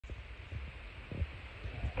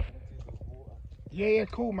Yeah,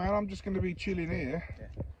 cool, man. I'm just going to be chilling here.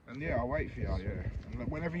 Yeah. And yeah, I'll wait for you, yeah.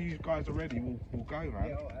 And whenever you guys are ready, we'll go, man.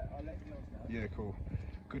 Yeah, I'll let you know now. Yeah, cool.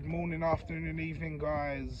 Good morning, afternoon and evening,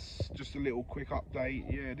 guys. Just a little quick update.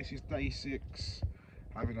 Yeah, this is day 6.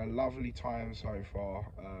 Having a lovely time so far.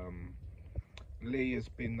 Lee has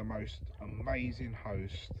been the most amazing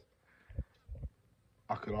host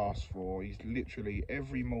I could ask for. He's literally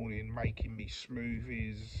every morning making me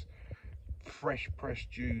smoothies, fresh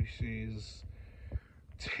pressed juices,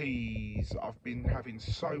 teas. I've been having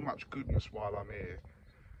so much goodness while I'm here.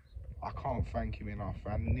 I can't thank him enough.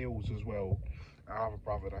 And Nils as well, our other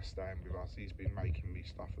brother that's staying with us, he's been making me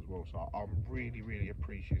stuff as well. So I'm really, really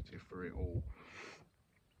appreciative for it all.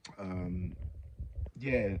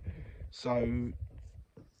 Yeah, so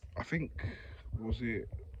I think, was it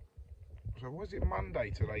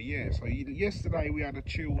Monday today? Yeah, so yesterday we had a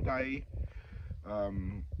chill day.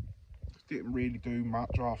 Didn't really do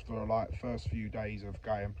much after like first few days of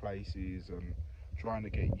going places and trying to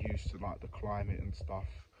get used to like the climate and stuff.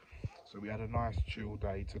 So we had a nice chill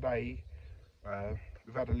day. Today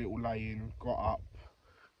we've had a little lay-in, got up,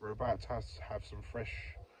 we're about to have some fresh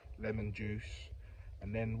lemon juice,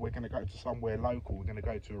 and then we're going to go to somewhere local. We're going to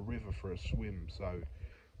go to a river for a swim, so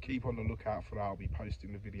keep on the lookout for that. I'll be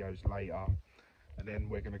posting the videos later, and then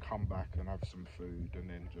we're going to come back and have some food and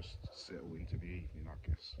then just settle into the evening, I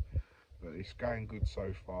guess. But it's going good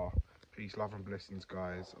so far. Peace, love and blessings,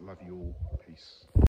 guys. I love you all. Peace.